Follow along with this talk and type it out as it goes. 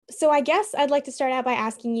So I guess I'd like to start out by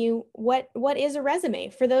asking you what is a resume?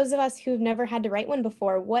 For those of us who've never had to write one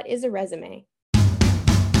before, what is a resume?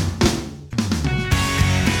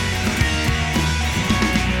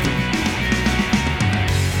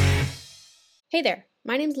 Hey there,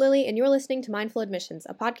 my name's Lily, and you're listening to Mindful Admissions,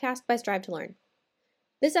 a podcast by Strive to Learn.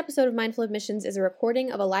 This episode of Mindful Admissions is a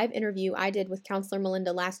recording of a live interview I did with Counselor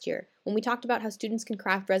Melinda last year when we talked about how students can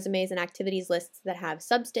craft resumes and activities lists that have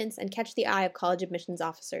substance and catch the eye of college admissions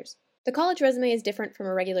officers. The college resume is different from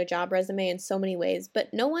a regular job resume in so many ways,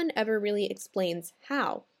 but no one ever really explains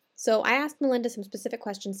how. So I asked Melinda some specific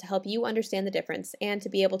questions to help you understand the difference and to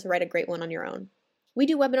be able to write a great one on your own. We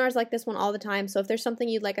do webinars like this one all the time, so if there's something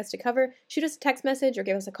you'd like us to cover, shoot us a text message or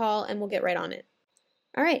give us a call and we'll get right on it.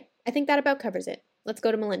 All right, I think that about covers it. Let's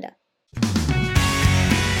go to Melinda.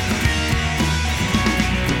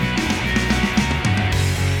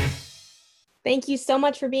 Thank you so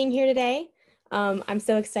much for being here today. I'm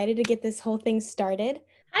so excited to get this whole thing started.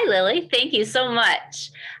 Hi, Lily. Thank you so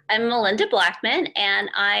much. I'm Melinda Blackman,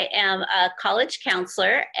 and I am a college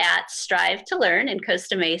counselor at Strive to Learn in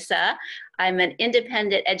Costa Mesa. I'm an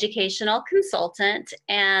independent educational consultant,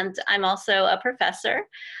 and I'm also a professor.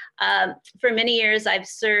 For many years, I've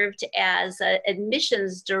served as an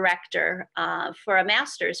admissions director for a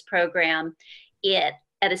master's program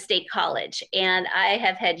at a state college, and I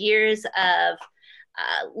have had years of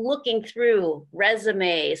looking through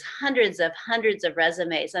resumes, hundreds of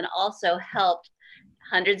resumes, and also helped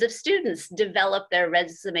hundreds of students develop their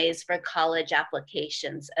resumes for college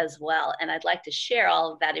applications as well. And I'd like to share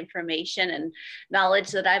all of that information and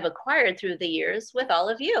knowledge that I've acquired through the years with all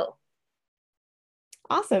of you.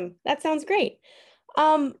 Awesome. That sounds great.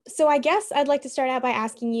 So I guess I'd like to start out by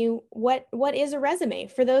asking you what is a resume?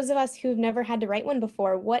 For those of us who've never had to write one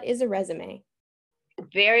before, what is a resume?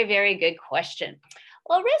 Very, very good question.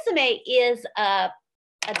 Well, a resume is a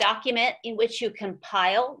document in which you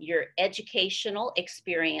compile your educational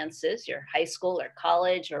experiences, your high school or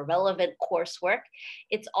college or relevant coursework.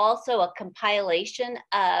 It's also a compilation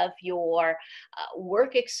of your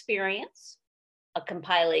work experience, a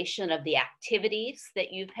compilation of the activities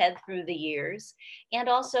that you've had through the years, and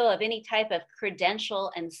also of any type of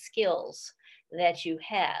credential and skills that you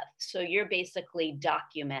have. So you're basically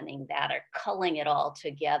documenting that or culling it all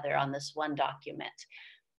together on this one document.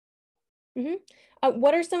 Mm-hmm.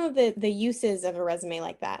 What are some of the uses of a resume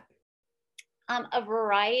like that? A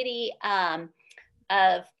variety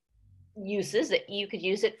of uses. That you could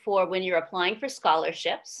use it for when you're applying for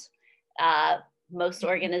scholarships. Most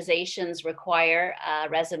organizations require a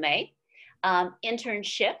resume.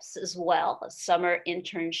 Internships as well. A summer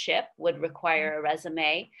internship would require a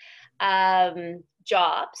resume.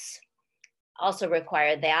 Jobs also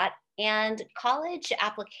require that, and college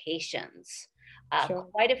applications. Sure.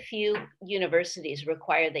 Quite a few universities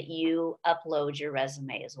require that you upload your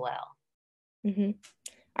resume as well. Mm-hmm.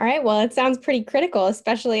 All right. Well, it sounds pretty critical,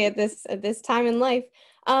 especially at this time in life.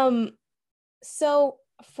 So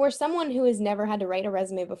for someone who has never had to write a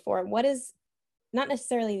resume before, what is not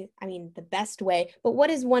necessarily, the best way, but what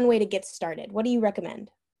is one way to get started? What do you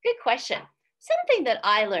recommend? Good question. Something that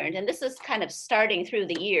I learned, and this is kind of starting through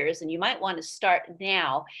the years, and you might want to start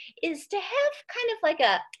now, is to have kind of like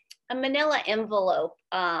a manila envelope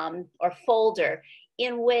or folder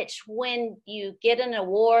in which when you get an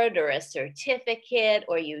award or a certificate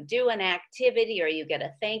or you do an activity or you get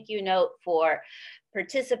a thank you note for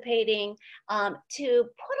participating, to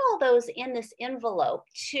put all those in this envelope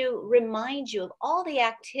to remind you of all the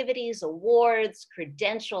activities, awards,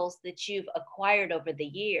 credentials that you've acquired over the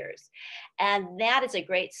years. And that is a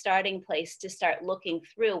great starting place to start looking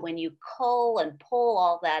through when you cull and pull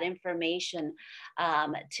all that information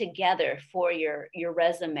together for your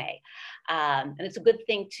resume. And it's a good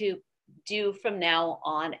thing to do from now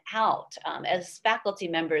on out. As faculty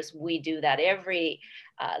members, we do that. Every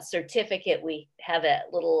certificate, we have a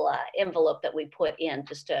little envelope that we put in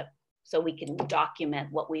so we can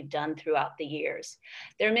document what we've done throughout the years.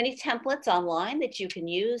 There are many templates online that you can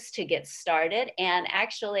use to get started. And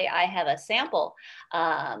actually, I have a sample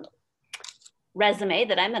resume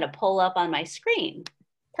that I'm going to pull up on my screen.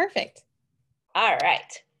 Perfect. All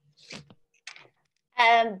right.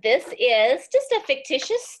 This is just a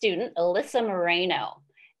fictitious student, Alyssa Moreno.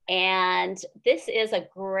 And this is a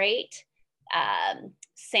great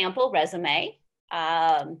sample resume.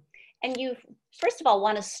 And you, first of all,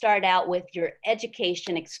 want to start out with your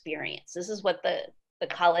education experience. This is what the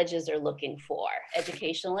colleges are looking for,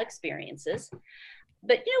 educational experiences.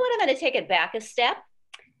 But you know what, I'm going to take it back a step.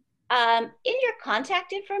 In your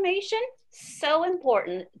contact information, so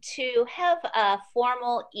important to have a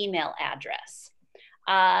formal email address.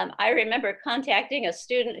 I remember contacting a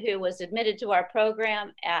student who was admitted to our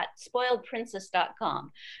program at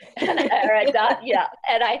spoiledprincess.com. And, yeah,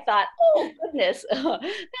 and I thought, oh, goodness,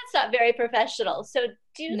 that's not very professional. So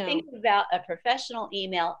do No. think about a professional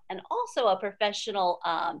email and also a professional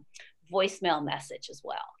voicemail message as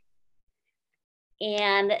well.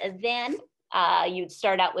 And then you'd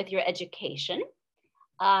start out with your education.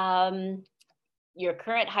 Your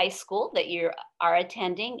current high school that you are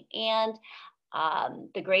attending, and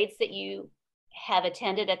the grades that you have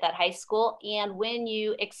attended at that high school, and when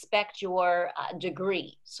you expect your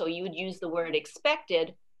degree. So you would use the word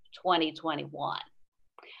expected 2021.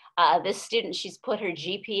 This student, she's put her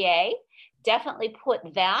GPA, definitely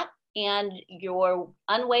put that and your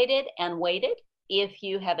unweighted and weighted. If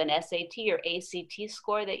you have an SAT or ACT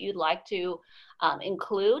score that you'd like to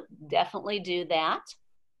include, definitely do that.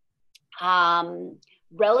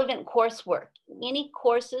 Relevant coursework, any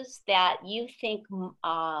courses that you think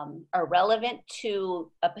are relevant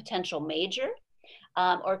to a potential major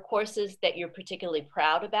or courses that you're particularly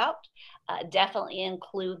proud about, definitely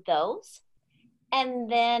include those.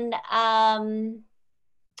 And then,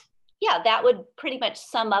 yeah, that would pretty much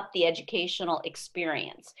sum up the educational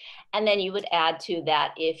experience. And then you would add to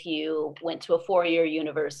that, if you went to a four-year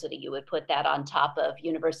university, you would put that on top of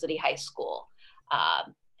university high school.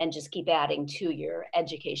 And just keep adding to your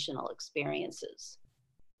educational experiences.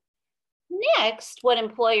 Next, what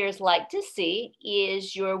employers like to see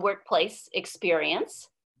is your workplace experience.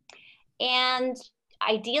 And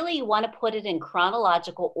ideally, you want to put it in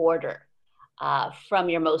chronological order from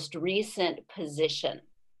your most recent position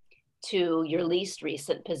to your least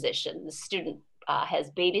recent position. The student has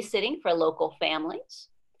babysitting for local families.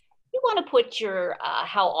 You want to put your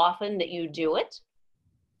how often that you do it.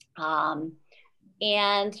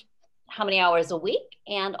 And how many hours a week,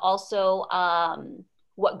 and also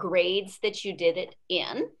what grades that you did it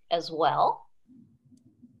in as well.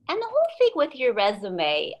 And the whole thing with your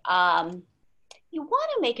resume, you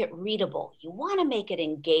want to make it readable. You want to make it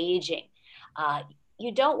engaging.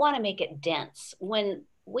 You don't want to make it dense. When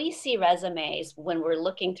we see resumes, when we're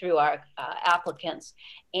looking through our applicants,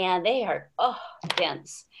 and they are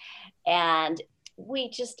dense. And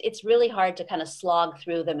it's really hard to kind of slog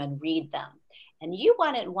through them and read them. And you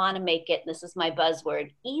want to make it, this is my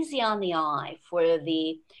buzzword, easy on the eye for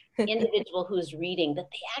the individual who's reading, that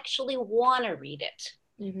they actually want to read it.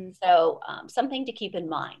 Mm-hmm. So something to keep in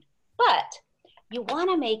mind. But you want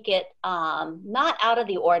to make it not out of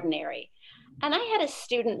the ordinary. And I had a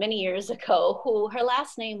student many years ago who her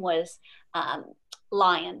last name was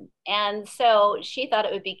Lion. And so she thought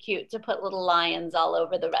it would be cute to put little lions all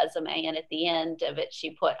over the resume. And at the end of it, she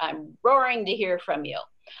put, "I'm roaring to hear from you."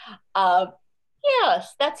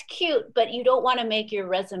 Yes, that's cute, but you don't want to make your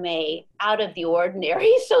resume out of the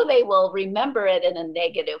ordinary so they will remember it in a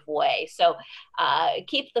negative way. So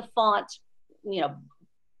keep the font,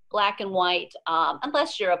 black and white,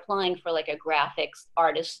 unless you're applying for like a graphics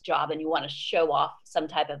artist job and you want to show off some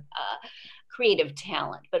type of creative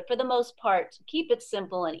talent. But for the most part, keep it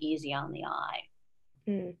simple and easy on the eye.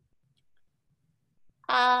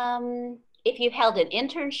 If you've held an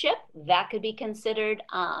internship, that could be considered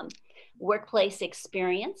workplace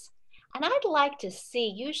experience. And I'd like to see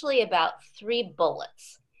usually about 3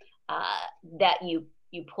 bullets that you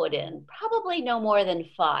put in, probably no more than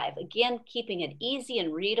 5. Again, keeping it easy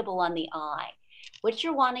and readable on the eye. What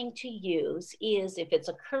you're wanting to use is, if it's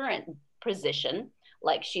a current position,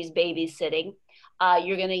 like she's babysitting,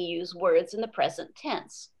 you're going to use words in the present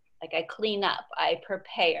tense, like I clean up, I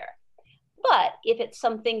prepare. But if it's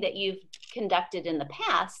something that you've conducted in the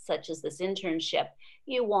past, such as this internship,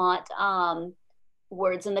 you want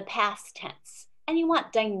words in the past tense, and you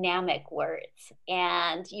want dynamic words.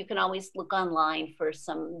 And you can always look online for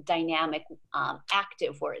some dynamic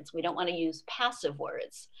active words. We don't want to use passive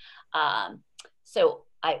words. So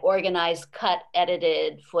I organized, cut,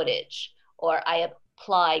 edited footage, or I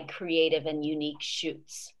applied creative and unique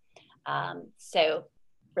shoots. So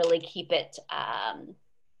really keep it,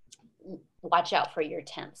 watch out for your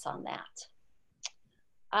tense on that.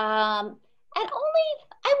 And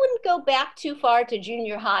I wouldn't go back too far to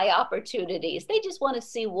junior high opportunities. They just want to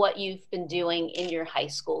see what you've been doing in your high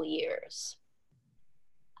school years.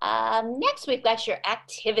 Next, we've got your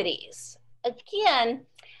activities. Again,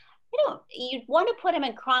 you'd want to put them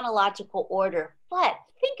in chronological order, but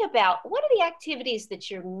think about, what are the activities that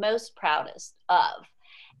you're most proudest of?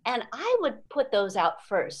 And I would put those out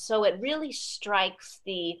first, so it really strikes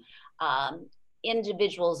the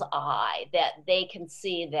individual's eye, that they can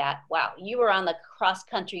see that, wow, you were on the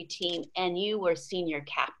cross-country team and you were senior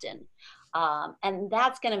captain. And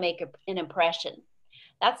that's going to make an impression.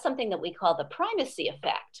 that's something that we call the primacy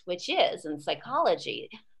effect, which is in psychology,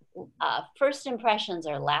 first impressions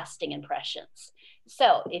are lasting impressions.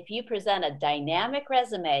 So if you present a dynamic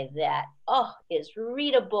resume that is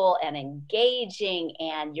readable and engaging,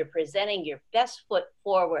 and you're presenting your best foot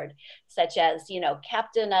forward, such as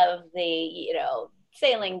captain of the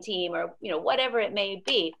sailing team, or whatever it may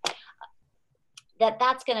be,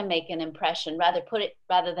 that's going to make an impression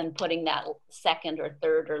rather than putting that second or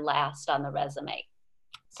third or last on the resume.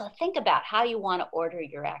 So think about how you want to order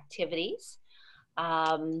your activities.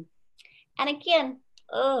 And again,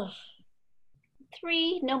 no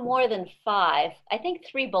more than 5, I think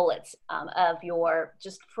 3 bullets of your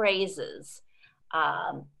just phrases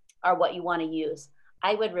are what you want to use.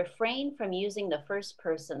 I would refrain from using the first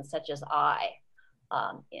person, such as I,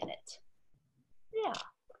 in it. Yeah.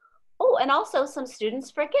 Oh, and also some students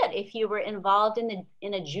forget if you were involved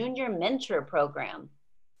in a junior mentor program.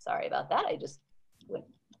 Sorry about that. I just went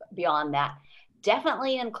beyond that.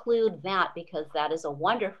 Definitely include that, because that is a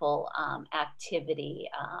wonderful activity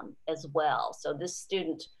as well. So this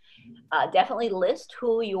student, definitely list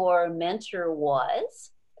who your mentor was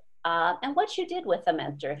and what you did with the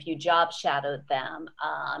mentor. If you job shadowed them,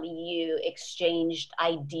 you exchanged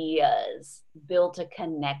ideas, built a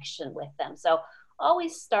connection with them. So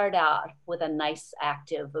always start out with a nice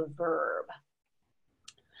active verb.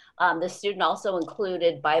 The student also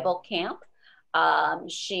included Bible camp.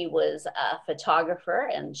 She was a photographer,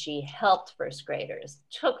 and she helped first graders,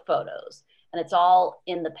 took photos, and it's all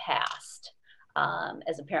in the past,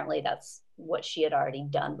 as apparently that's what she had already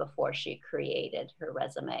done before she created her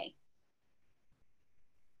resume.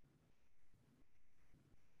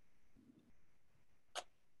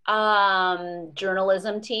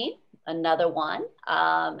 Journalism team, another one,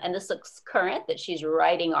 and this looks current, that she's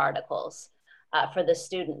writing articles for the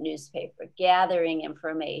student newspaper, gathering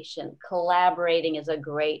information. Collaborating is a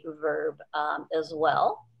great verb as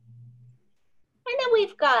well. And then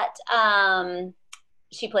we've got,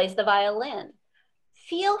 she plays the violin.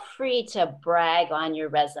 Feel free to brag on your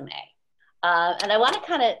resume. And I want to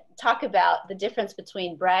kind of talk about the difference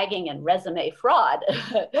between bragging and resume fraud,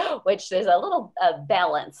 which there's a little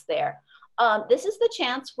balance there. This is the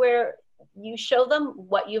chance where you show them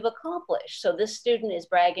what you've accomplished. So this student is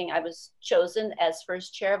bragging, I was chosen as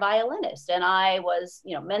first chair violinist, and I was,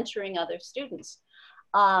 mentoring other students.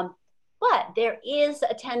 But there is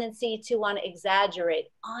a tendency to want to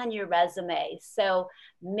exaggerate on your resume. So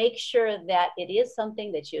make sure that it is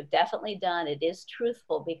something that you've definitely done. It is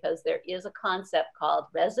truthful, because there is a concept called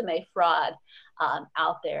resume fraud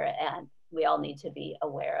out there, and we all need to be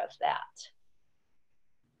aware of that.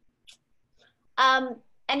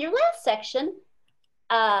 And your last section,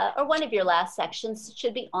 or one of your last sections,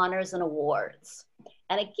 should be honors and awards.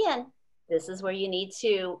 And again, this is where you need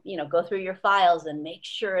to, go through your files and make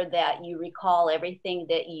sure that you recall everything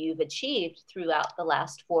that you've achieved throughout the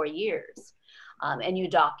last 4 years. And you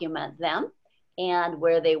document them and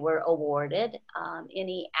where they were awarded,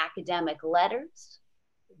 any academic letters,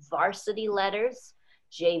 varsity letters,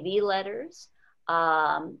 JV letters,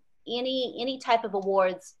 any type of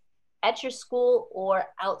awards at your school or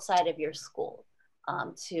outside of your school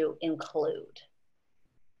to include.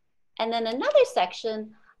 And then another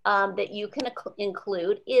section that you can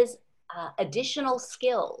include is additional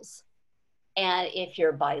skills. And if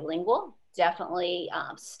you're bilingual, definitely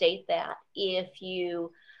state that. If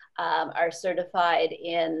you are certified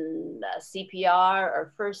in CPR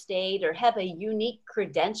or first aid, or have a unique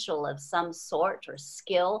credential of some sort or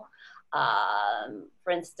skill,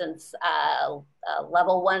 for instance, a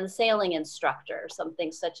level 1 sailing instructor,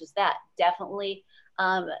 something such as that, definitely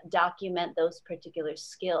document those particular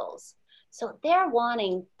skills. So they're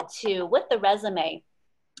wanting to, with the resume,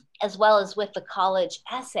 as well as with the college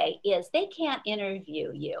essay, is they can't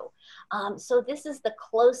interview you. So this is the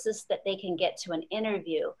closest that they can get to an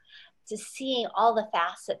interview, to seeing all the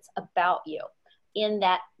facets about you. In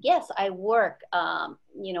that, yes, I work, and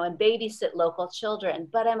babysit local children,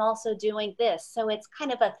 but I'm also doing this. So it's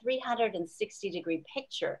kind of a 360-degree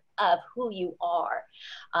picture of who you are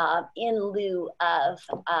in lieu of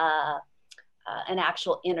an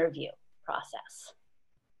actual interview process.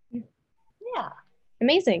 Yeah.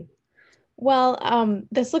 Amazing. Well,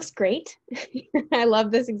 this looks great. I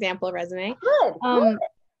love this example resume. Good.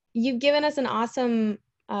 You've given us an awesome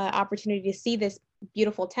opportunity to see this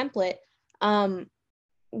beautiful template.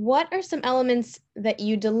 What are some elements that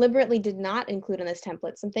you deliberately did not include in this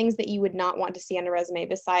template? Some things that you would not want to see on a resume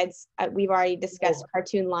besides, we've already discussed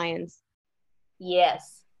cartoon lions.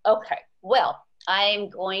 Yes. Okay. Well, I'm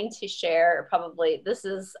going to share, probably, this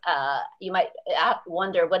is, you might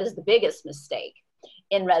wonder, what is the biggest mistake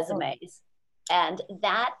in resumes? And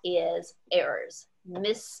that is errors,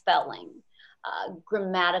 misspelling,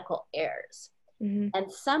 grammatical errors. Mm-hmm.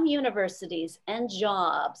 And some universities and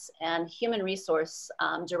jobs and human resource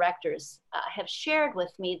directors have shared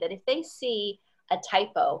with me that if they see a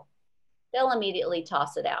typo, they'll immediately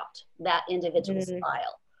toss it out, that individual's Mm-hmm.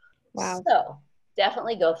 file. Wow. So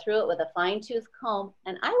definitely go through it with a fine-tooth comb.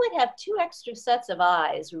 And I would have 2 extra sets of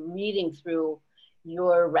eyes reading through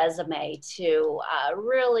your resume to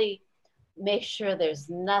really make sure there's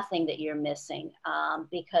nothing that you're missing,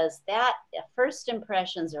 because that first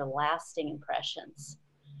impressions are lasting impressions.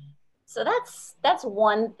 So that's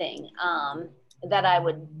one thing that I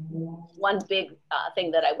would, one big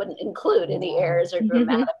thing that I wouldn't include in the errors or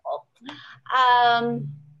grammatical. Um,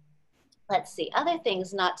 let's see, other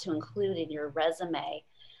things not to include in your resume.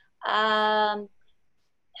 Um,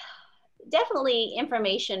 Definitely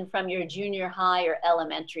information from your junior high or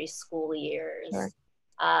elementary school years. Sure.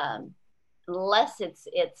 Unless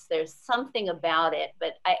there's something about it,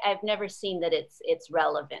 but I've never seen that it's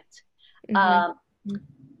relevant. Mm-hmm.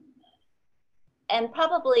 And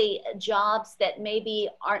probably jobs that maybe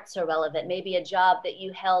aren't so relevant. Maybe a job that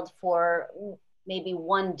you held for maybe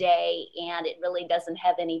one day and it really doesn't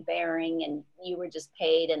have any bearing and you were just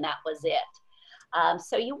paid and that was it.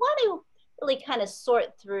 So you want to really kind of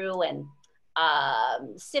sort through and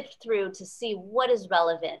sift through to see what is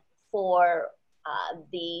relevant for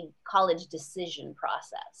the college decision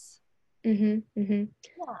process. Mm-hmm. Mm-hmm.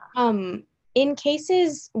 Yeah. In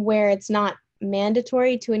cases where it's not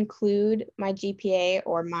mandatory to include my GPA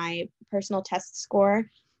or my personal test score,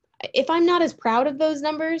 if I'm not as proud of those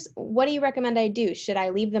numbers, what do you recommend I do? Should I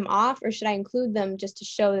leave them off or should I include them just to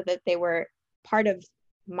show that they were part of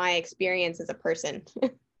my experience as a person?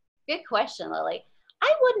 Good question, Lily.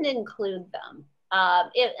 I wouldn't include them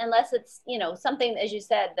unless it's, something, as you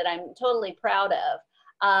said, that I'm totally proud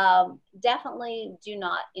of. Definitely do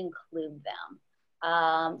not include them.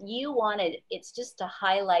 It's just to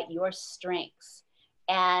highlight your strengths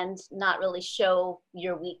and not really show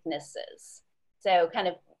your weaknesses. So kind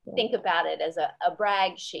of think about it as a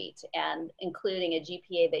brag sheet and including a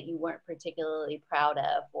GPA that you weren't particularly proud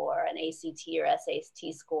of or an ACT or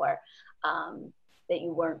SAT score that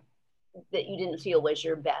you didn't feel was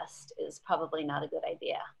your best is probably not a good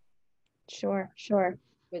idea. Sure.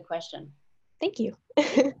 Good question. Thank you.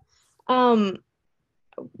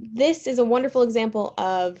 This is a wonderful example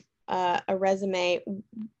of a resume.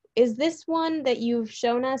 Is this one that you've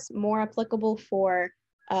shown us more applicable for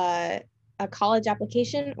a college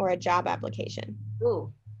application or a job application?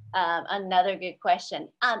 Ooh, another good question.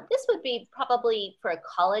 This would be probably for a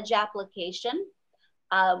college application.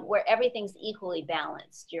 Where everything's equally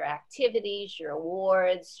balanced, your activities, your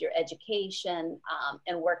awards, your education,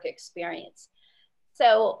 and work experience.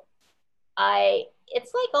 So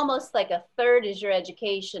it's like almost like a third is your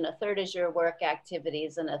education, a third is your work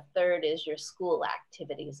activities, and a third is your school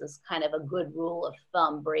activities is kind of a good rule of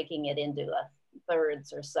thumb, breaking it into a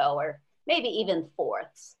thirds or so, or maybe even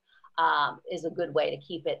fourths is a good way to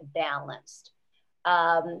keep it balanced.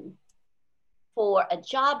 For a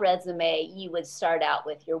job resume, you would start out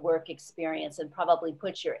with your work experience and probably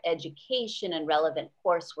put your education and relevant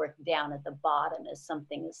coursework down at the bottom as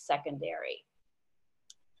something as secondary.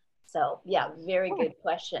 So yeah, very good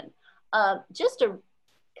question. Just a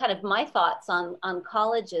kind of my thoughts on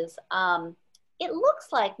colleges. It looks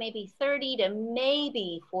like maybe 30 to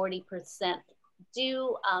maybe 40%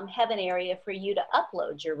 do have an area for you to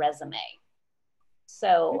upload your resume.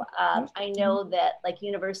 So I know that like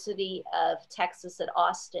University of Texas at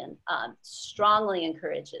Austin strongly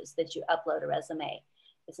encourages that you upload a resume.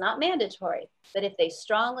 It's not mandatory, but if they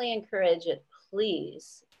strongly encourage it,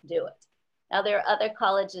 please do it. Now there are other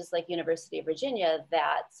colleges like University of Virginia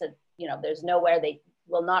that said, there's nowhere they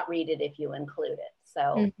will not read it if you include it.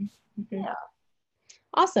 So yeah.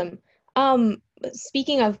 Awesome.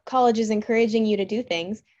 Speaking of colleges encouraging you to do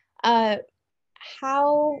things,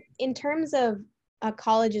 how, in terms of a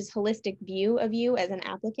college's holistic view of you as an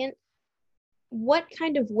applicant, what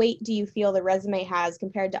kind of weight do you feel the resume has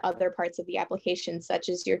compared to other parts of the application, such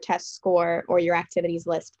as your test score or your activities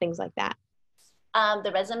list, things like that?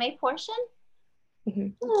 The resume portion?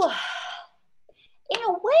 Ooh, in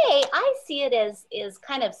a way, I see it as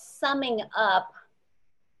kind of summing up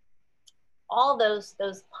all those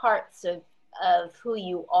parts of who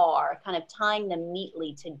you are, kind of tying them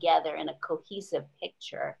neatly together in a cohesive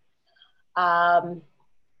picture. That's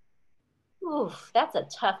a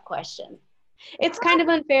tough question. It's kind of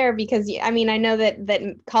unfair because, I know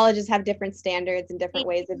that colleges have different standards and different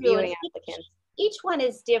ways of viewing applicants. Each one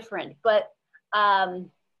is different, but I'm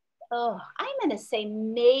going to say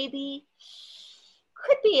maybe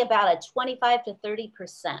could be about a 25 to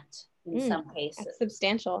 30% in some cases. That's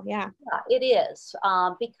substantial, yeah. Yeah, it is,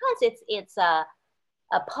 because it's a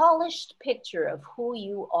polished picture of who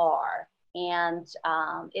you are. And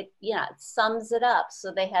it sums it up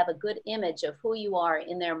so they have a good image of who you are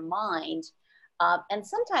in their mind. And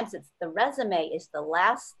sometimes it's the resume is the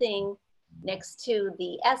last thing next to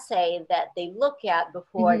the essay that they look at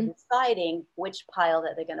before deciding which pile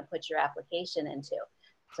that they're going to put your application into.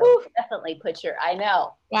 So definitely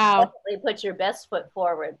definitely put your best foot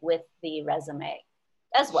forward with the resume,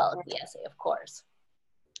 as well as the essay, of course.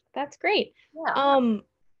 That's great. Yeah.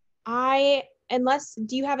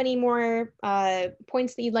 Do you have any more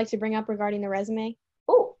points that you'd like to bring up regarding the resume?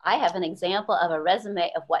 Oh, I have an example of a resume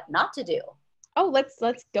of what not to do. Oh, let's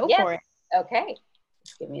go for it. Okay,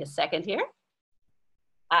 just give me a second here.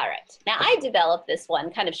 All right, now I developed this one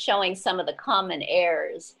kind of showing some of the common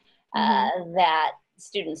errors that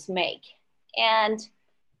students make. And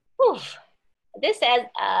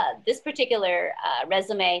this particular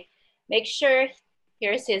resume, make sure,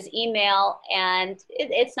 here's his email, and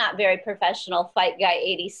it's not very professional, Fight Guy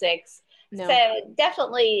 86. No. So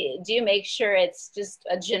definitely do make sure it's just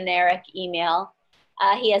a generic email.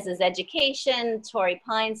 He has his education, Torrey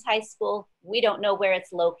Pines High School. We don't know where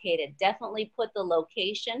it's located. Definitely put the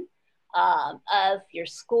location of your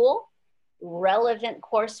school, relevant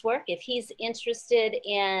coursework. If he's interested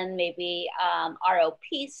in maybe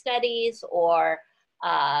ROP studies or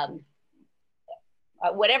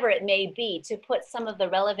whatever it may be, to put some of the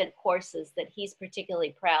relevant courses that he's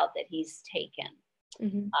particularly proud that he's taken.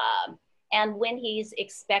 And when he's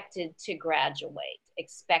expected to graduate,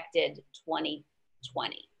 expected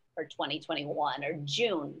 2020 or 2021 or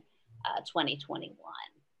June 2021.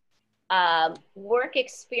 Work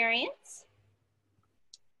experience.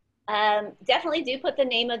 Definitely do put the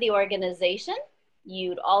name of the organization.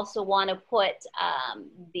 You'd also want to put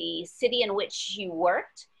the city in which you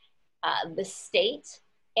worked, the state,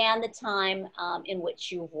 and the time in which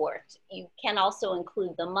you've worked. You can also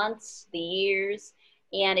include the months, the years,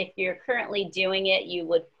 and if you're currently doing it, you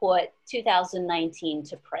would put 2019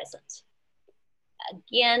 to present.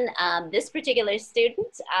 Again, this particular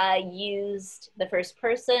student used the first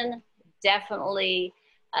person. Definitely,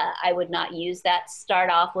 I would not use that. Start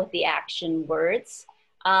off with the action words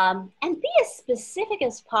and be as specific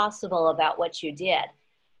as possible about what you did.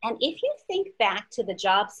 And if you think back to the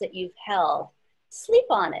jobs that you've held, sleep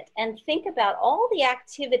on it and think about all the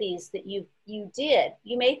activities that you did.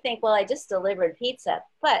 You may think, well, I just delivered pizza.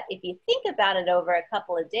 But if you think about it over a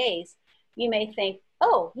couple of days, you may think,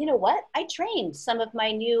 oh, you know what? I trained some of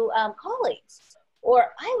my new colleagues,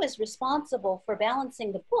 or I was responsible for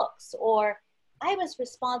balancing the books, or I was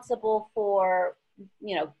responsible for,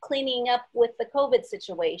 cleaning up with the COVID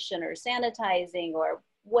situation or sanitizing or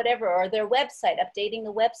whatever, or their website, updating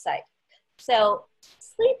the website. So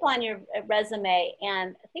sleep on your resume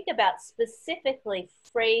and think about specifically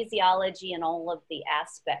phraseology and all of the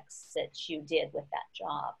aspects that you did with that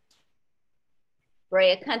job.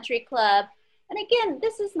 Brea Country Club. And again,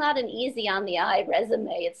 this is not an easy on the eye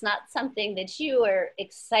resume. It's not something that you are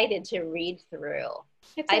excited to read through.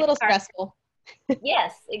 It's a little stressful.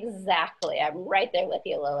 Yes, exactly. I'm right there with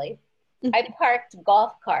you, Lily. I parked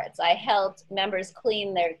golf carts. I helped members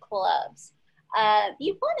clean their clubs.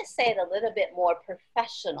 You want to say it a little bit more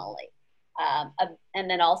professionally, and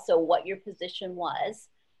then also what your position was.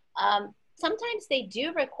 Sometimes they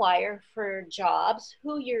do require for jobs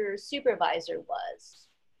who your supervisor was.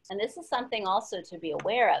 And this is something also to be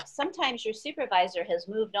aware of. Sometimes your supervisor has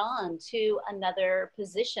moved on to another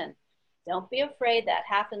position. Don't be afraid that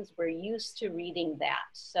happens. We're used to reading that.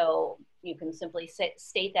 So you can simply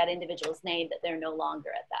state that individual's name, that they're no longer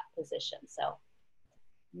at that position. So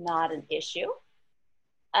not an issue.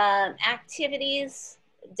 Activities,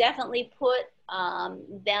 definitely put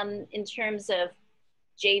them in terms of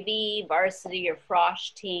JV, varsity, or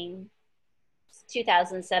frosh team,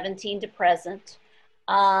 2017 to present.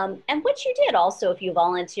 And what you did also, if you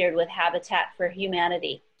volunteered with Habitat for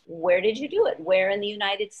Humanity. Where did you do it? Where in the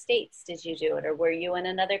United States did you do it? Or were you in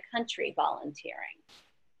another country volunteering?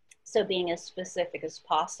 So being as specific as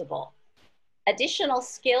possible. Additional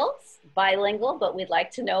skills, bilingual, but we'd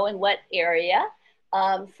like to know in what area.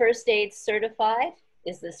 First aid certified.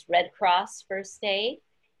 Is this Red Cross first aid?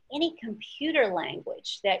 Any computer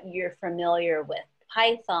language that you're familiar with,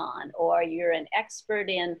 Python, or you're an expert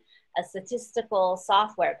in a statistical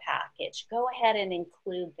software package, go ahead and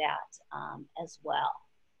include that as well.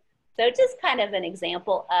 So just kind of an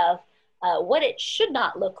example of what it should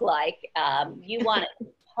not look like. You want it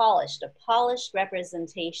polished, a polished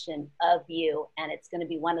representation of you, and it's going to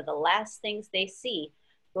be one of the last things they see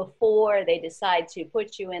before they decide to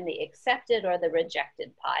put you in the accepted or the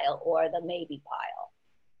rejected pile or the maybe pile.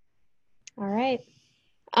 All right.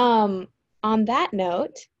 On that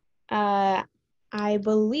note, I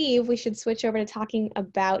believe we should switch over to talking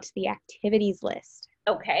about the activities list.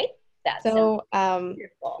 Okay, that's So,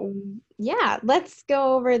 wonderful. yeah, let's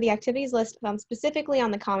go over the activities list specifically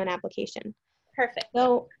on the Common Application. Perfect.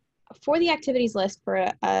 So, for the activities list for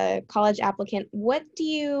a college applicant, what do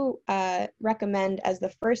you recommend as the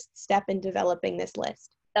first step in developing this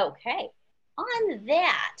list? Okay. On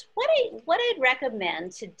that, what I'd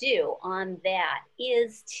recommend to do on that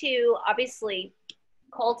is to obviously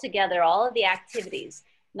call together all of the activities,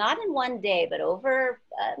 not in one day, but over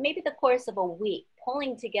maybe the course of a week,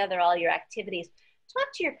 pulling together all your activities. Talk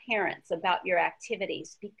to your parents about your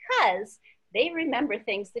activities because they remember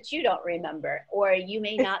things that you don't remember or you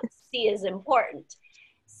may not see as important.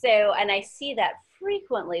 So, and I see that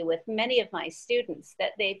frequently with many of my students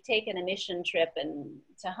that they've taken a mission trip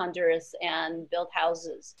to Honduras and built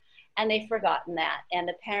houses and they've forgotten that. And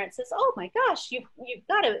the parent says, oh my gosh, you've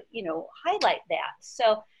got to, highlight that.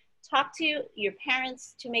 So talk to your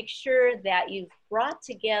parents to make sure that you've brought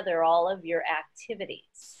together all of your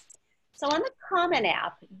activities. So on the Common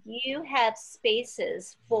App, you have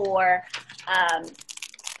spaces for,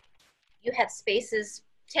 you have spaces,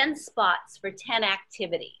 10 spots for 10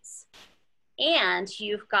 activities. And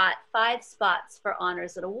you've got 5 spots for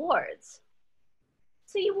honors and awards.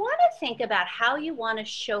 So you want to think about how you want to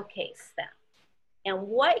showcase them and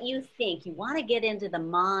what you think. You want to get into the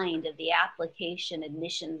mind of the application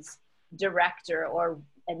admissions director or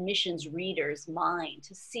admissions reader's mind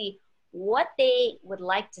to see what they would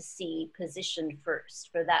like to see positioned first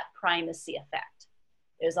for that primacy effect.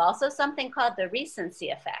 There's also something called the recency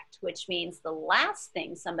effect, which means the last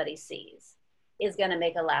thing somebody sees is going to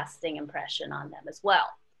make a lasting impression on them as well.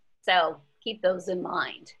 So keep those in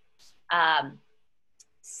mind.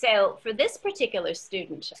 So for this particular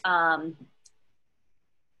student,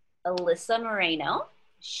 Alyssa Moreno,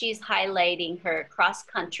 she's highlighting her cross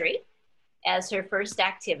country as her first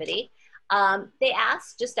activity. They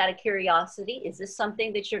asked, just out of curiosity, is this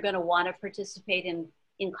something that you're going to want to participate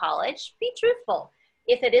in college? Be truthful.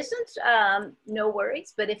 If it isn't, no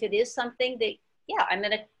worries. But if it is something that, yeah, I'm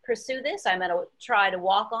going to pursue this, I'm going to try to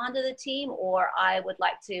walk onto the team, or I would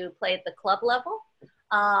like to play at the club level,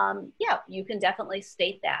 yeah, you can definitely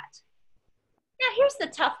state that. Now, here's the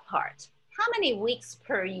tough part. How many weeks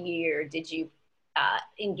per year did you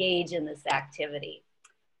engage in this activity?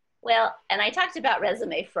 Well, and I talked about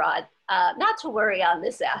resume fraud, not to worry on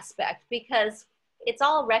this aspect because it's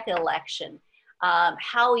all recollection,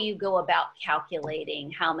 how you go about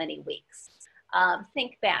calculating how many weeks.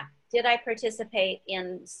 Think back, did I participate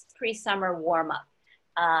in pre-summer warm-up?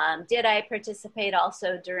 Did I participate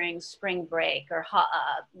also during spring break or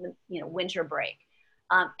winter break?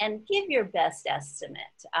 And give your best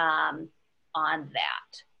estimate on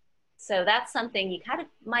that. So that's something you kind of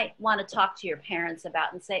might want to talk to your parents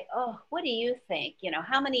about and say, oh, what do you think?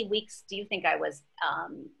 How many weeks do you think I was,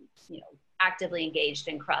 actively engaged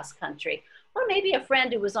in cross country? Or maybe a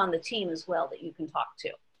friend who was on the team as well that you can talk to.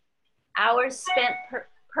 Hours spent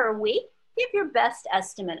per week, give your best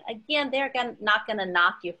estimate. Again, they're not going to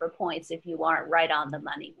knock you for points if you aren't right on the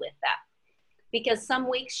money with that. Because some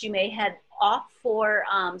weeks you may head off for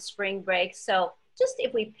spring break. So just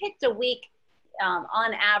if we picked a week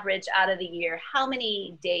on average out of the year, how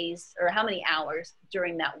many days or how many hours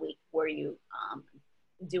during that week were you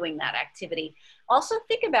doing that activity? Also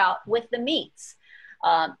think about with the meets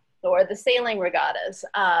or the sailing regattas,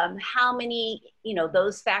 how many,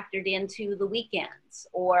 those factored into the weekends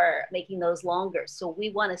or making those longer. So we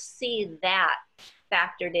want to see that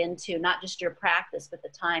factored into not just your practice, but the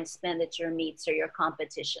time spent at your meets or your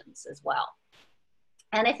competitions as well.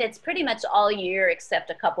 And if it's pretty much all year except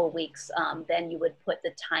a couple of weeks, then you would put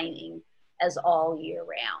the timing as all year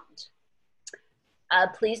round.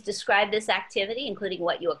 Please describe this activity, including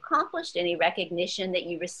what you accomplished, any recognition that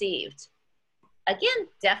you received. Again,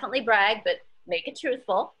 definitely brag, but make it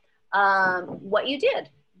truthful. What you did,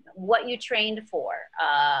 what you trained for.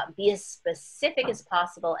 Be as specific as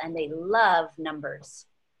possible, and they love numbers.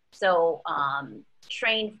 So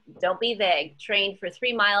train, don't be vague. Train for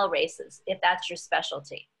 3-mile races if that's your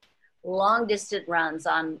specialty. Long distance runs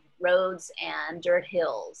on roads and dirt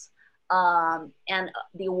hills, and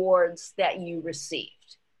the awards that you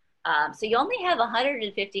received. So you only have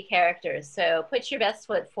 150 characters, so put your best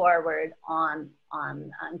foot forward on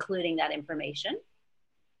including that information.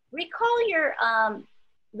 Recall your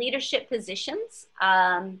leadership positions,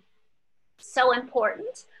 so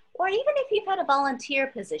important. Or even if you've had a volunteer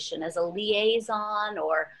position as a liaison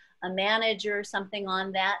or a manager or something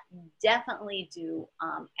on that, definitely do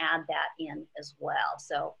add that in as well.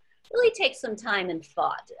 So really take some time and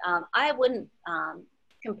thought. I wouldn't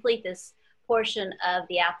complete this portion of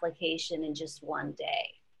the application in just one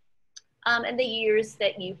day. And the years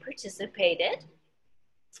that you participated.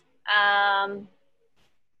 And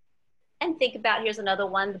think about, here's another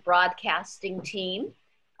one, the broadcasting team.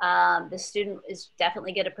 The student is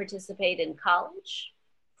definitely going to participate in college,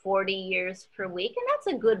 40 years per week, and that's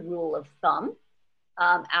a good rule of thumb,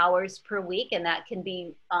 hours per week, and that can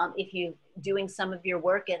be if you're doing some of your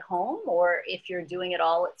work at home or if you're doing it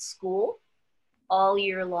all at school all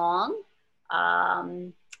year long.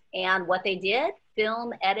 And what they did,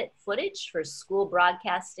 film, edit footage for school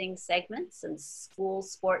broadcasting segments and school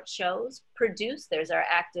sports shows, produce, there's our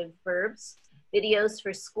active verbs, videos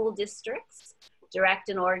for school districts, direct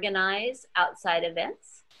and organize outside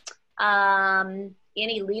events,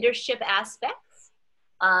 any leadership aspects,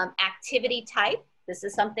 activity type, this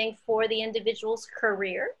is something for the individual's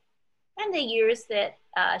career, and the years that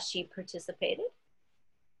she participated.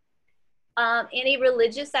 Any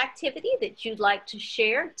religious activity that you'd like to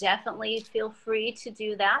share, definitely feel free to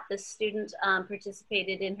do that. The student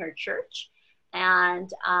participated in her church, and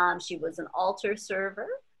she was an altar server.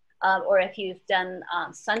 Or if you've done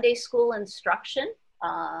Sunday school instruction,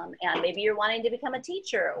 and maybe you're wanting to become a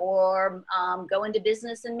teacher or go into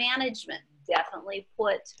business and management, definitely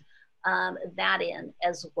put that in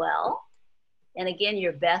as well. And again,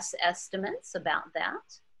 your best estimates about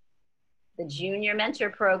that. The Junior Mentor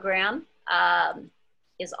Program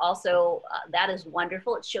is also, that is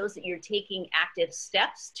wonderful. It shows that you're taking active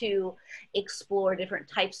steps to explore different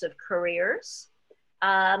types of careers.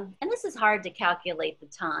 And this is hard to calculate the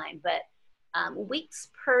time, but weeks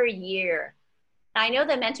per year. I know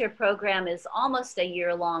the mentor program is almost a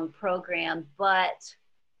year-long program, but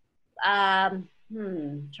trying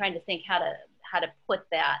to think how to put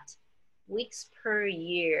that. Weeks per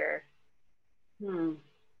year.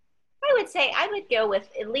 I would say I would go with,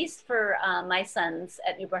 at least for my sons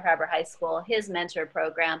at Newport Harbor High School, his mentor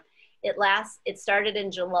program. It started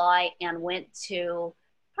in July and went to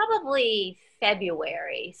probably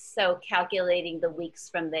February. So calculating the weeks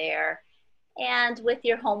from there. And with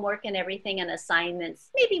your homework and everything and assignments,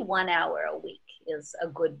 maybe 1 hour a week is a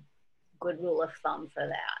good rule of thumb for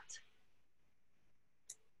that.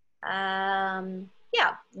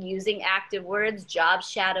 Yeah, using active words, job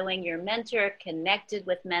shadowing your mentor, connected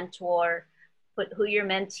with mentor, put who your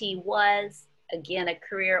mentee was, again, a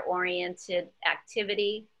career-oriented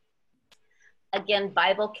activity. Again,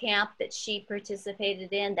 Bible camp that she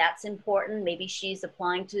participated in, that's important. Maybe she's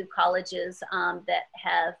applying to colleges that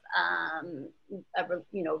have a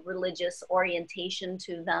religious orientation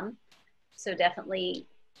to them. So definitely,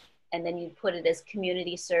 and then you put it as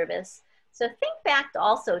community service. So think back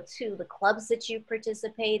also to the clubs that you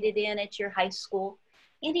participated in at your high school,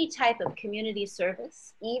 any type of community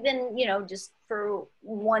service, even, just for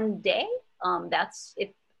one day. That's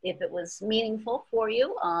if it was meaningful for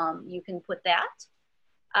you, you can put that.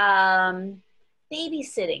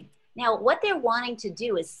 Babysitting. Now, what they're wanting to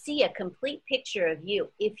do is see a complete picture of you.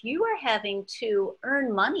 If you are having to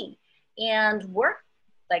earn money and work,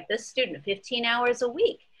 like this student, 15 hours a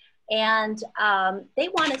week, and they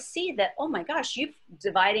want to see that, oh my gosh, you're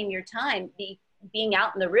dividing your time, being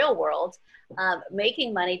out in the real world,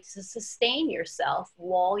 making money to sustain yourself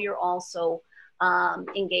while you're also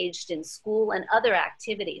engaged in school and other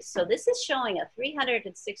activities. So this is showing a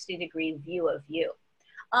 360-degree view of you.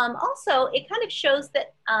 Also, it kind of shows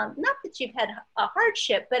that, not that you've had a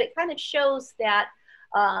hardship, but it kind of shows that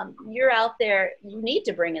you're out there, you need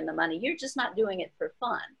to bring in the money. You're just not doing it for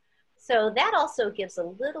fun. So that also gives a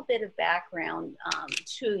little bit of background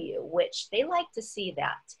to you, which they like to see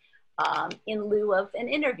that in lieu of an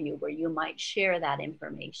interview where you might share that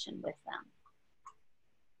information with them.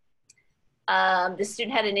 The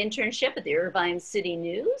student had an internship at the Irvine City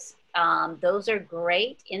News. Those are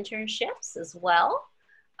great internships as well.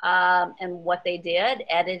 And what they did,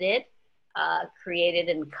 edited, created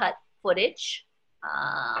and cut footage.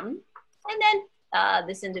 And then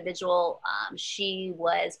this individual, she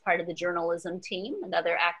was part of the journalism team,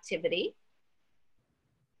 another activity.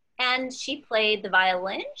 And she played the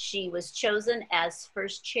violin. She was chosen as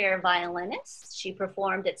first chair violinist. She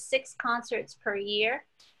performed at 6 concerts per year.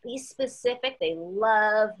 Be specific, they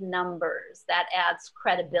love numbers. That adds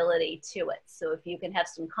credibility to it. So if you can have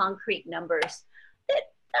some concrete numbers that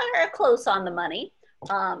are close on the money,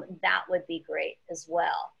 that would be great as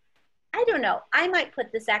well. I don't know, I might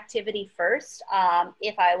put this activity first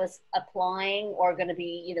if I was applying or gonna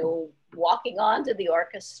be, walking on to the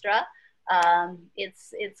orchestra.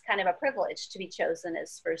 It's kind of a privilege to be chosen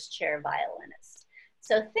as first chair violinist.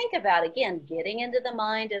 So think about, again, getting into the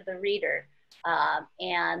mind of the reader,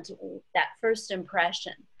 and that first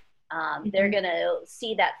impression. They're going to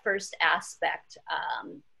see that first aspect,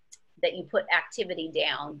 that you put activity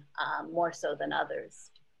down, more so than others.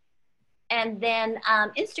 And then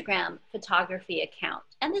Instagram photography account.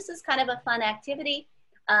 And this is kind of a fun activity,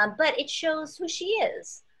 but it shows who she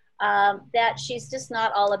is. That she's just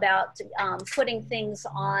not all about putting things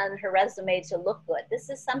on her resume to look good. This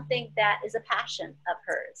is something that is a passion of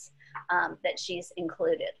hers, that she's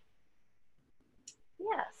included.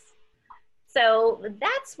 Yes. So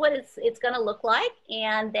that's what it's going to look like.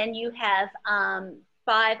 And then you have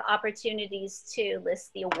 5 opportunities to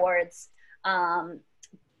list the awards, or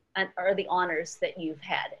the honors that you've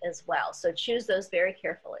had as well. So choose those very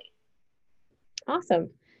carefully. Awesome.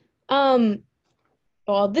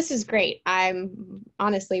 Well, this is great. I'm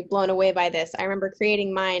honestly blown away by this. I remember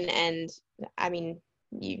creating mine, and I mean,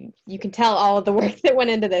 you can tell all of the work that went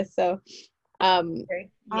into this. So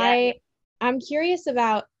yeah. I'm curious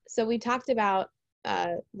about, so we talked about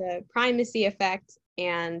the primacy effect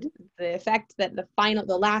and the effect that the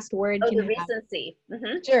last word can the have. recency.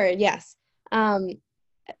 Mm-hmm. Sure, yes.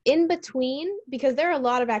 In between, because there are a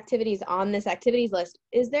lot of activities on this activities list,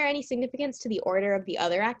 is there any significance to the order of the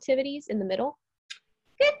other activities in the middle?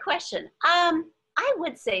 Good question. I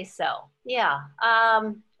would say so. Yeah.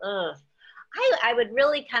 I would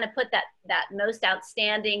really kind of put that most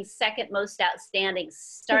outstanding, second most outstanding,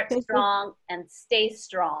 start strong and stay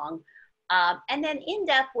strong. And then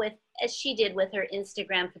end up with, as she did with her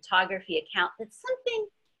Instagram photography account, that's something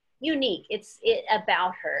unique. It's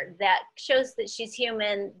about her that shows that she's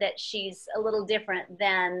human, that she's a little different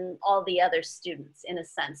than all the other students in a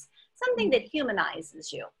sense, something that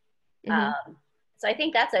humanizes you. Mm-hmm. So I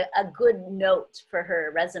think that's a good note for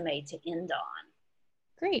her resume to end on.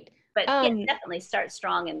 Great. But yeah, definitely start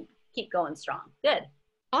strong and keep going strong. Good.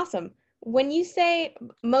 Awesome. When you say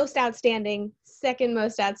most outstanding, second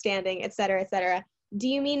most outstanding, et cetera, do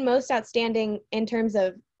you mean most outstanding in terms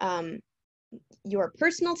of your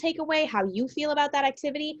personal takeaway, how you feel about that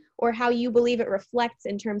activity, or how you believe it reflects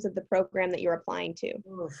in terms of the program that you're applying to?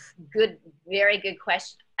 Oof, good, very good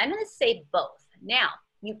question. I'm going to say both. Now,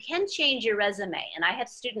 you can change your resume, and I have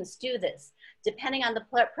students do this depending on the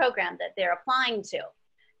program that they're applying to.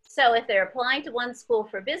 So if they're applying to one school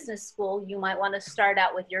for business school, you might want to start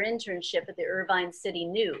out with your internship at the Irvine City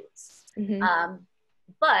News,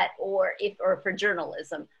 or for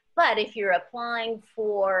journalism. But if you're applying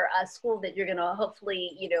for a school that you're going to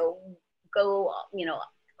hopefully, go,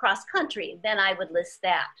 cross country, then I would list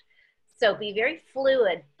that. So be very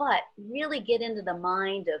fluid, but really get into the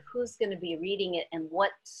mind of who's going to be reading it and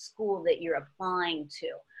what school that you're applying to.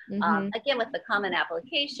 Mm-hmm. Again, with the common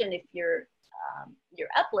application, if you're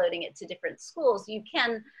uploading it to different schools, you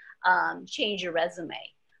can change your resume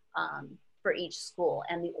for each school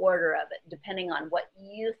and the order of it, depending on what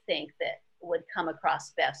you think that would come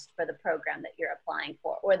across best for the program that you're applying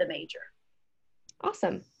for or the major.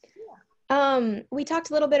 Awesome. We talked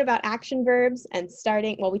a little bit about action verbs and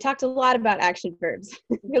we talked a lot about action verbs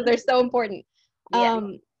because they're so important. Yeah.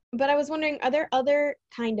 But I was wondering, are there other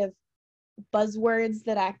kind of buzzwords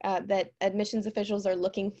that admissions officials are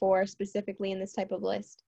looking for specifically in this type of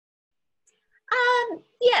list?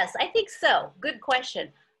 Yes, I think so. Good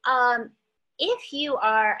question. If you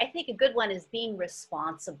are, I think a good one is being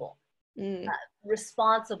responsible.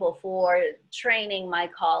 Responsible for training my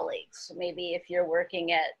colleagues, maybe if you're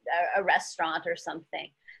working at a restaurant or something.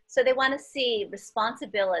 So they want to see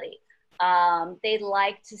responsibility. They'd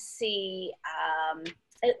like to see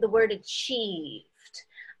the word achieved,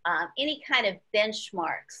 any kind of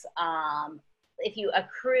benchmarks. If you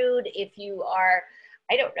accrued, if you are,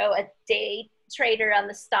 I don't know, a day trader on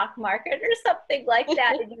the stock market or something like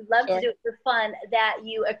that, and you love to do it for fun, that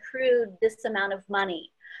you accrued this amount of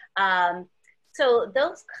money. So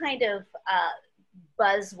those kind of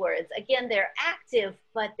buzzwords, again, they're active,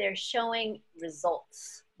 but they're showing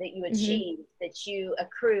results that you achieved, that you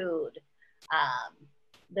accrued,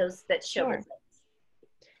 those that show results.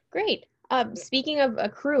 Great. Speaking of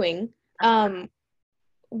accruing,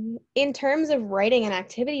 in terms of writing an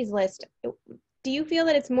activities list, do you feel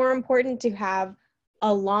that it's more important to have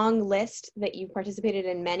a long list that you participated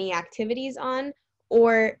in many activities on,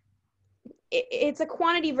 or it's a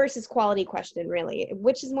quantity versus quality question, really?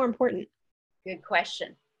 Which is more important? Good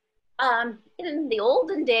question. In the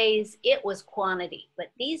olden days, it was quantity, but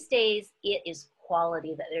these days it is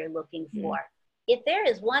quality that they're looking for. If there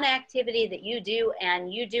is one activity that you do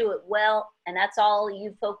and you do it well, and that's all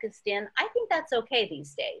you focused in, I think that's okay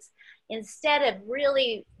these days. instead of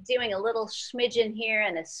really doing a little smidgen here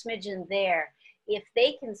and a smidgen there, if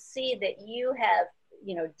they can see that you have,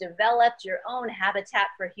 developed your own Habitat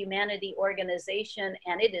for Humanity organization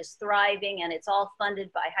and it is thriving and it's all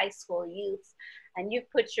funded by high school youths, and you've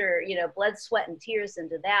put your, blood, sweat, and tears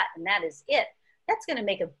into that, and that is it, that's going to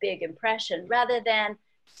make a big impression, rather than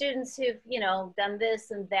students who've, done this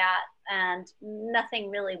and that and nothing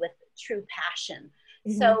really with true passion.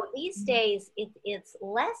 Mm-hmm. So these days it's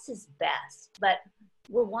less is best, but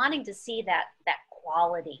we're wanting to see that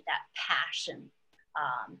quality, that passion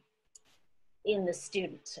in the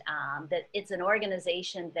student, that it's an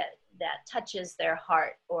organization that touches their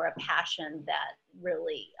heart, or a passion that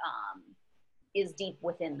really is deep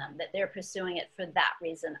within them, that they're pursuing it for that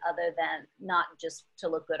reason, other than not just to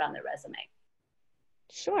look good on their resume.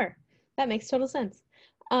 Sure, that makes total sense.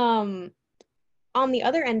 On the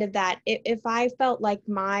other end of that, if I felt like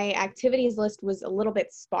my activities list was a little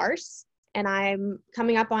bit sparse, and I'm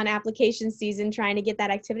coming up on application season trying to get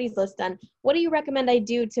that activities list done, what do you recommend I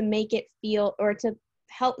do to make it feel, or to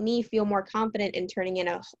help me feel more confident in turning in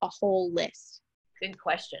a whole list? Good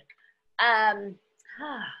question.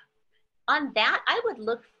 On that, I would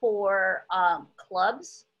look for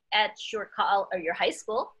clubs at your or your high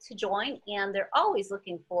school to join, and they're always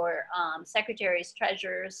looking for secretaries,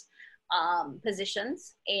 treasurers,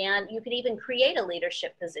 positions, and you can even create a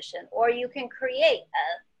leadership position, or you can create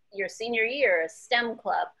your senior year a STEM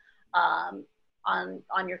club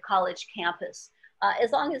on your college campus,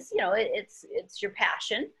 as long as it's your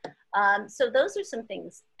passion. So those are some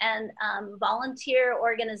things, and volunteer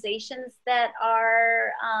organizations that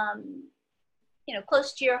are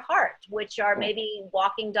close to your heart, which are maybe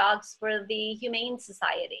walking dogs for the Humane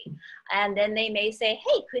Society. And then they may say,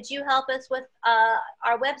 hey, could you help us with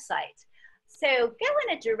our website? So go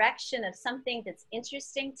in a direction of something that's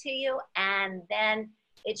interesting to you, and then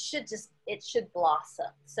it should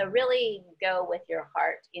blossom. So really go with your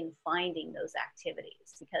heart in finding those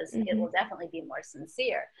activities, because it will definitely be more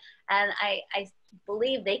sincere. And I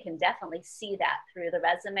believe they can definitely see that through the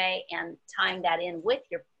resume, and tying that in with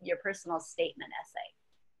your personal statement essay.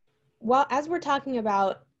 Well, as we're talking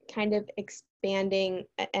about kind of expanding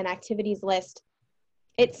an activities list,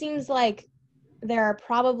 it seems like there are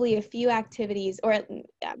probably a few activities, or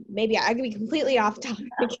maybe I could be completely off topic.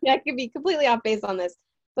 I could be completely off base on this.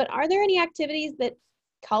 But are there any activities that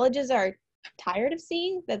colleges are tired of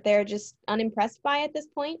seeing, that they're just unimpressed by at this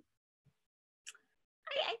point?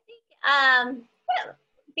 I think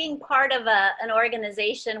being part of an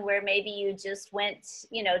organization where maybe you just went,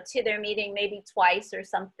 to their meeting maybe twice or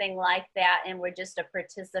something like that, and were just a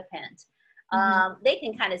participant, they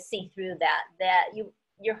can kind of see through that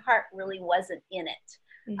your heart really wasn't in it.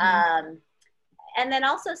 And then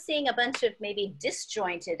also seeing a bunch of maybe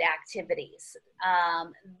disjointed activities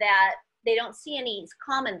that they don't see any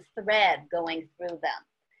common thread going through them.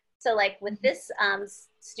 So like with this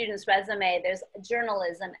student's resume, there's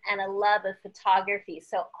journalism and a love of photography.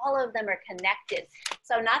 So all of them are connected.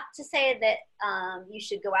 So not to say that you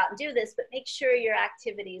should go out and do this, but make sure your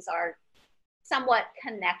activities are somewhat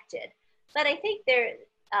connected. But I think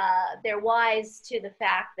they're wise to the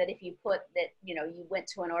fact that if you put that, you went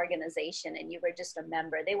to an organization and you were just a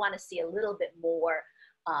member, they want to see a little bit more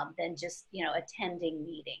than just, attending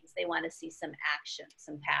meetings. They want to see some action,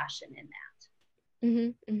 some passion in that.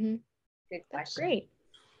 Good question. That's great.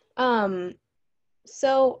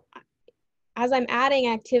 So as I'm adding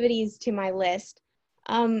activities to my list,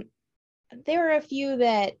 there are a few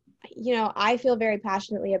that, I feel very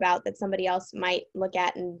passionately about that somebody else might look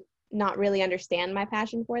at and not really understand my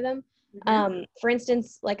passion for them. For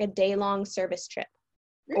instance, like a day-long service trip,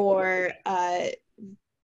 or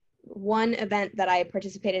one event that I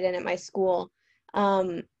participated in at my school.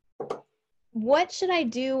 What should I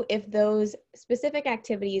do if those specific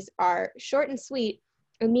activities are short and sweet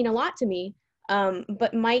and mean a lot to me,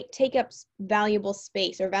 but might take up valuable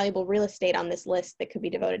space or valuable real estate on this list that could be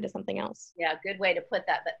devoted to something else? Yeah, good way to put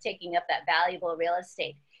that, but taking up that valuable real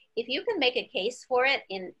estate. If you can make a case for it,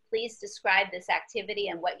 and please describe this activity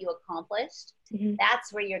and what you accomplished,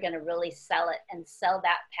 that's where you're going to really sell it and sell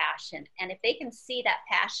that passion. And if they can see that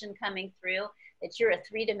passion coming through, that you're a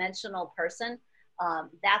three-dimensional person,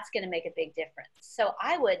 that's going to make a big difference. So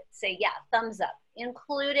I would say, yeah, thumbs up,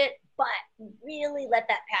 include it, but really let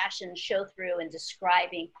that passion show through in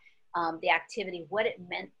describing the activity, what it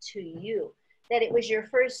meant to you. That it was your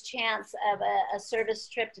first chance of a service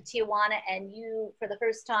trip to Tijuana, and you, for the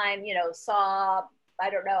first time, saw, I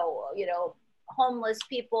don't know, homeless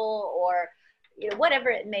people, or whatever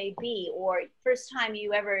it may be, or first time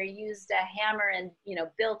you ever used a hammer and,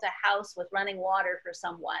 built a house with running water for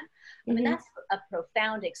someone. I mean, that's a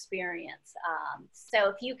profound experience. So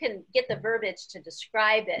if you can get the verbiage to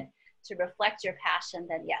describe it, to reflect your passion,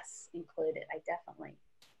 then yes, include it. I definitely,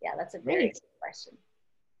 that's a very good question.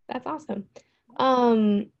 That's awesome.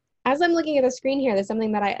 As I'm looking at the screen here, there's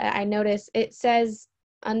something that I noticed. It says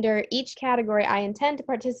under each category, I intend to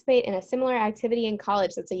participate in a similar activity in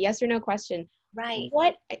college. That's a yes or no question. Right.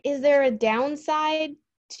 What is there a downside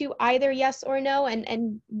to either yes or no?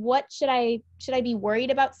 And what should I be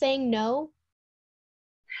worried about saying no?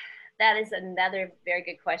 That is another very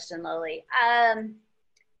good question, Lily.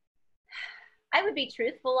 I would be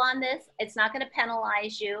truthful on this. It's not going to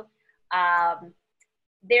penalize you.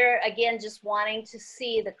 They're, again, just wanting to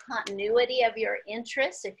see the continuity of your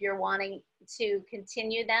interests. If you're wanting to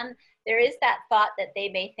continue them, there is that thought that they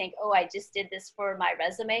may think, oh, I just did this for my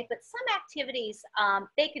resume. But some activities,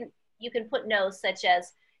 you can put no, such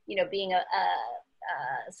as, being a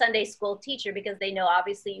Sunday school teacher, because they know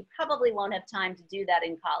obviously you probably won't have time to do that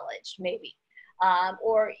in college, maybe.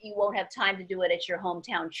 Or you won't have time to do it at your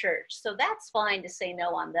hometown church. So that's fine to say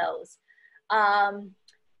no on those.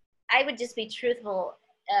 I would just be truthful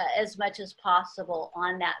as much as possible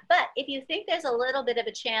on that. But if you think there's a little bit of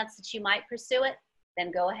a chance that you might pursue it, then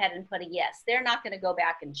go ahead and put a yes. They're not going to go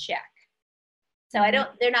back and check. So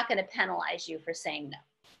they're not going to penalize you for saying no.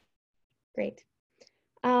 Great.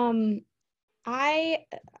 I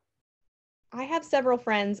have several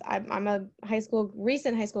friends. I'm a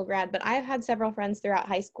recent high school grad, but I've had several friends throughout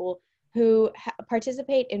high school who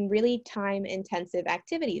participate in really time-intensive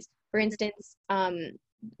activities. For instance,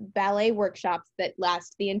 ballet workshops that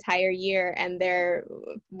last the entire year, and they're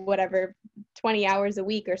 20 hours a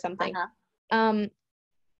week or something.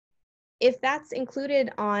 If that's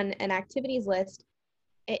included on an activities list,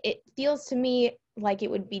 it feels to me like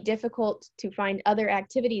it would be difficult to find other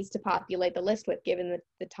activities to populate the list with, given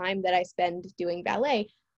the time that I spend doing ballet.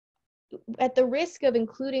 At the risk of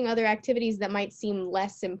including other activities that might seem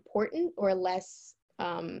less important or less,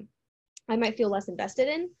 I might feel less invested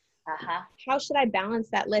in, how should I balance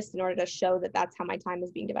that list in order to show that that's how my time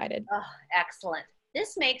is being divided? Oh, excellent.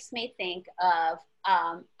 This makes me think of,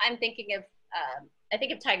 I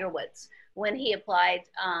think of Tiger Woods when he applied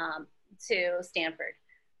to Stanford.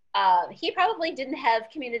 He probably didn't have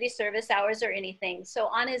community service hours or anything. So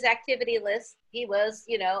on his activity list, he was,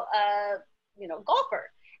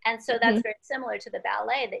 golfer. And so that's very similar to the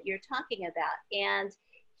ballet that you're talking about. And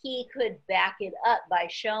he could back it up by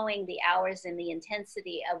showing the hours and the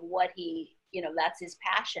intensity of what he, that's his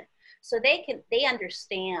passion. So they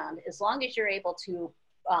understand, as long as you're able to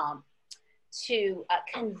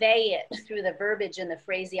convey it through the verbiage and the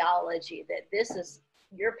phraseology, that this is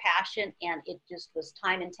your passion and it just was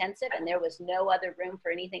time intensive and there was no other room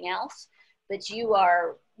for anything else, but you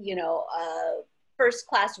are, first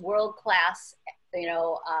class, world class,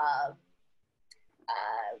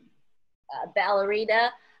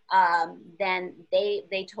 ballerina, then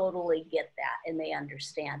they totally get that, and they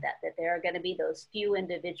understand that there are going to be those few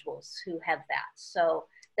individuals who have that. So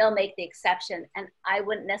they'll make the exception, and I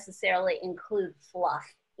wouldn't necessarily include fluff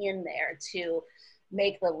in there to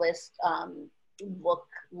make the list look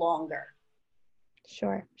longer.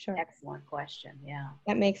 Sure. Excellent question. Yeah.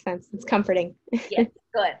 That makes sense. It's comforting. Yes,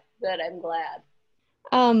 good. I'm glad.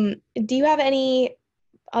 Do you have any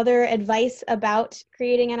other advice about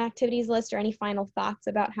creating an activities list, or any final thoughts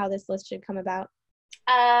about how this list should come about?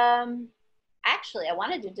 Actually, I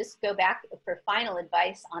wanted to just go back for final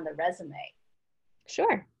advice on the resume.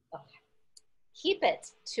 Sure. Okay. Keep it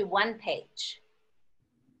to one page.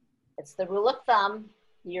 It's the rule of thumb.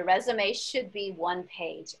 Your resume should be one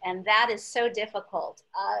page, and that is so difficult.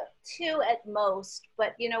 Two at most,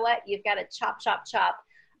 but you know what? You've got to chop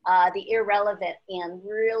the irrelevant and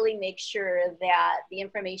really make sure that the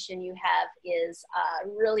information you have is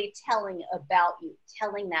really telling about you,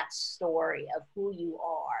 telling that story of who you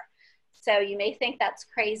are. So you may think that's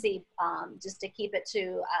crazy just to keep it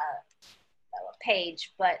to a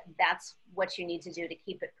page, but that's what you need to do to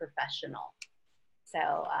keep it professional.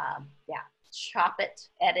 So chop it,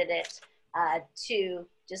 edit it to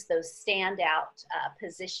just those standout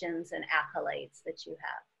positions and accolades that you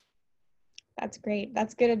have. That's great.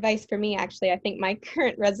 That's good advice for me, actually. I think my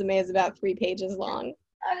current resume is about 3 pages long.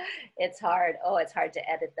 It's hard. Oh, it's hard to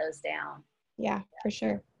edit those down. Yeah, for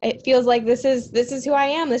sure. It feels like this is who I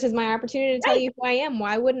am. This is my opportunity to tell you who I am.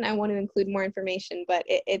 Why wouldn't I want to include more information? But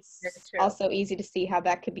it's also easy to see how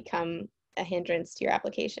that could become a hindrance to your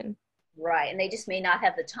application. Right. And they just may not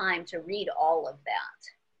have the time to read all of that.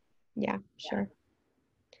 Yeah, sure.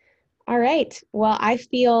 All right. Well, I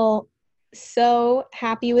feel so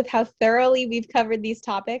happy with how thoroughly we've covered these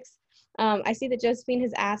topics. I see that Josephine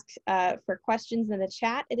has asked for questions in the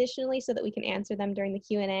chat additionally so that we can answer them during the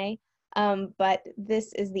Q&A. But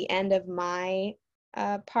this is the end of my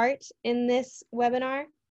part in this webinar.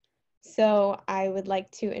 So I would like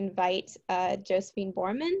to invite Josephine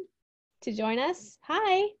Borman to join us.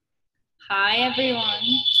 Hi. Hi, everyone.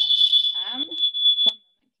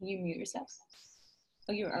 Can you mute yourselves?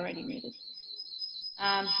 Oh, you're already muted.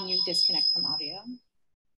 Can you disconnect from audio?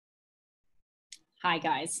 Hi,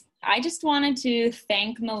 guys. I just wanted to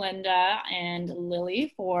thank Melinda and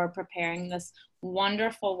Lily for preparing this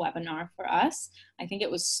wonderful webinar for us. I think it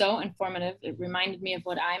was so informative. It reminded me of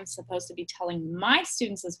what I'm supposed to be telling my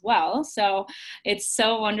students as well. So it's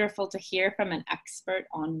so wonderful to hear from an expert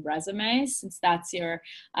on resumes, since that's your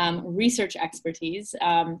research expertise.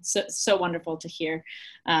 So wonderful to hear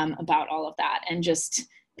about all of that and just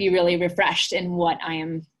be really refreshed in what I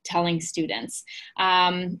am telling students.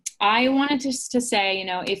 I wanted just to say, you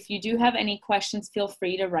know, if you do have any questions, feel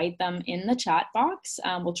free to write them in the chat box.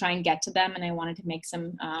 We'll try and get to them, and I wanted to make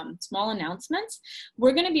some small announcements.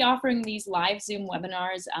 We're going to be offering these live Zoom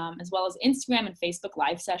webinars as well as Instagram and Facebook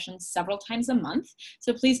live sessions several times a month.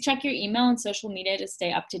 So please check your email and social media to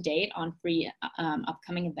stay up to date on free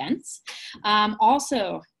upcoming events.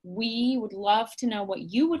 Also, we would love to know what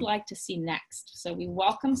you would like to see next. So we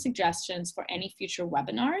welcome suggestions for any future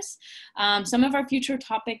webinars. Some of our future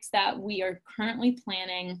topics that we are currently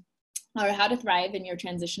planning are how to thrive in your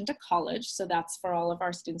transition to college. So that's for all of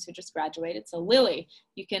our students who just graduated. So Lily,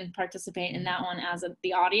 you can participate in that one as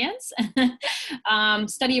the audience.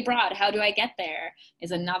 Study abroad, how do I get there is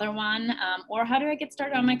another one. Or how do I get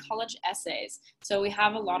started on my college essays? So we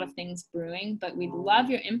have a lot of things brewing, but we'd love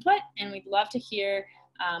your input and we'd love to hear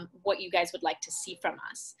what you guys would like to see from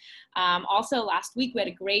us. Also, last week we had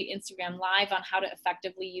a great Instagram live on how to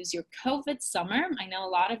effectively use your COVID summer. I know a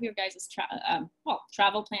lot of your guys'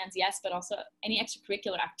 travel plans, yes, but also any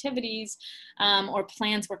extracurricular activities or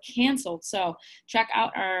plans were canceled. So check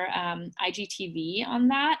out our IGTV on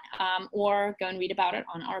that, or go and read about it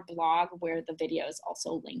on our blog where the video is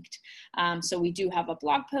also linked. So we do have a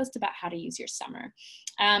blog post about how to use your summer.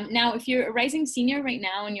 Now, if you're a rising senior right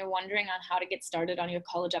now and you're wondering on how to get started on your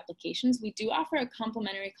college applications, we do offer a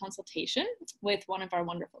complimentary consultation with one of our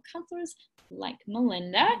wonderful counselors like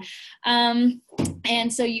Melinda. And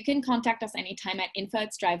so you can contact us anytime at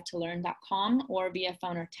info@strivetololearn.com or via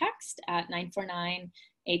phone or text at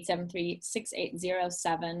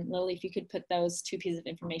 949-873-6807. Lily, if you could put those two pieces of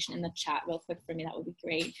information in the chat real quick for me, that would be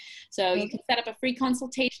great. So you can set up a free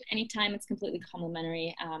consultation anytime. It's completely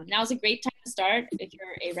complimentary. Now is a great time to start if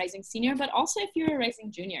you're a rising senior, but also if you're a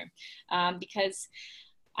rising junior, because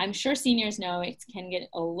I'm sure seniors know it can get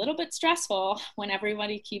a little bit stressful when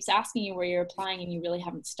everybody keeps asking you where you're applying and you really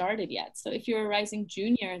haven't started yet. So if you're a rising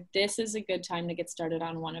junior, this is a good time to get started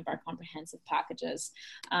on one of our comprehensive packages.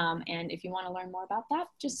 And if you want to learn more about that,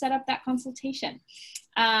 just set up that consultation.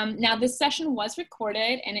 Now, this session was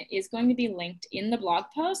recorded and it is going to be linked in the blog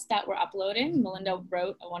post that we're uploading. Melinda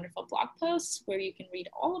wrote a wonderful blog post where you can read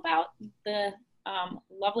all about the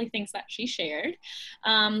lovely things that she shared.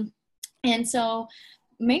 And so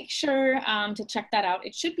make sure to check that out.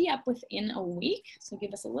 It should be up within a week, so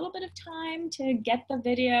give us a little bit of time to get the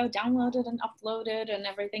video downloaded and uploaded and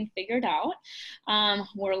everything figured out.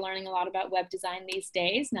 We're learning a lot about web design these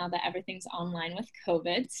days now that everything's online with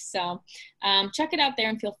COVID, so check it out there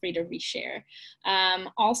and feel free to reshare.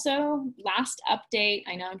 Also, last update,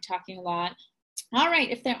 I know I'm talking a lot. All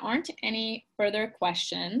right, if there aren't any further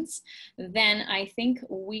questions, then I think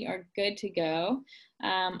we are good to go.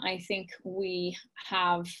 I think we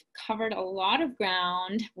have covered a lot of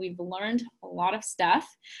ground. We've learned a lot of stuff.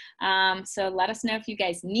 So let us know if you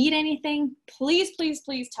guys need anything. Please, please,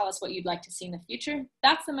 please tell us what you'd like to see in the future.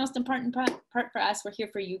 That's the most important part for us. We're here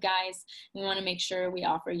for you guys. We want to make sure we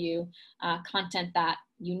offer you content that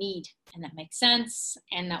you need and that makes sense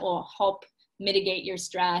and that will help mitigate your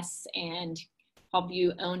stress and help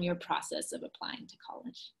you own your process of applying to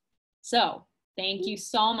college. So thank you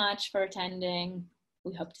so much for attending.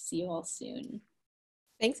 We hope to see you all soon.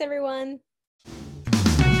 Thanks, everyone.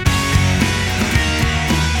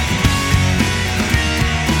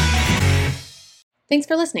 Thanks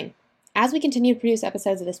for listening. As we continue to produce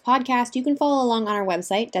episodes of this podcast, you can follow along on our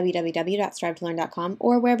website, www.strivetololearn.com,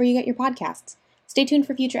 or wherever you get your podcasts. Stay tuned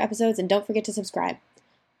for future episodes and don't forget to subscribe.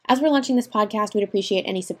 As we're launching this podcast, we'd appreciate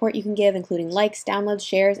any support you can give, including likes, downloads,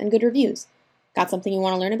 shares, and good reviews. Got something you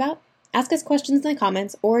want to learn about? Ask us questions in the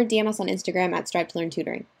comments or DM us on Instagram at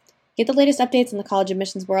strivetololearntutoring. Get the latest updates in the college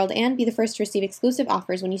admissions world and be the first to receive exclusive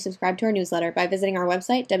offers when you subscribe to our newsletter by visiting our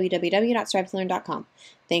website, www.strivetolearn.com.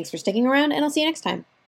 Thanks for sticking around, and I'll see you next time.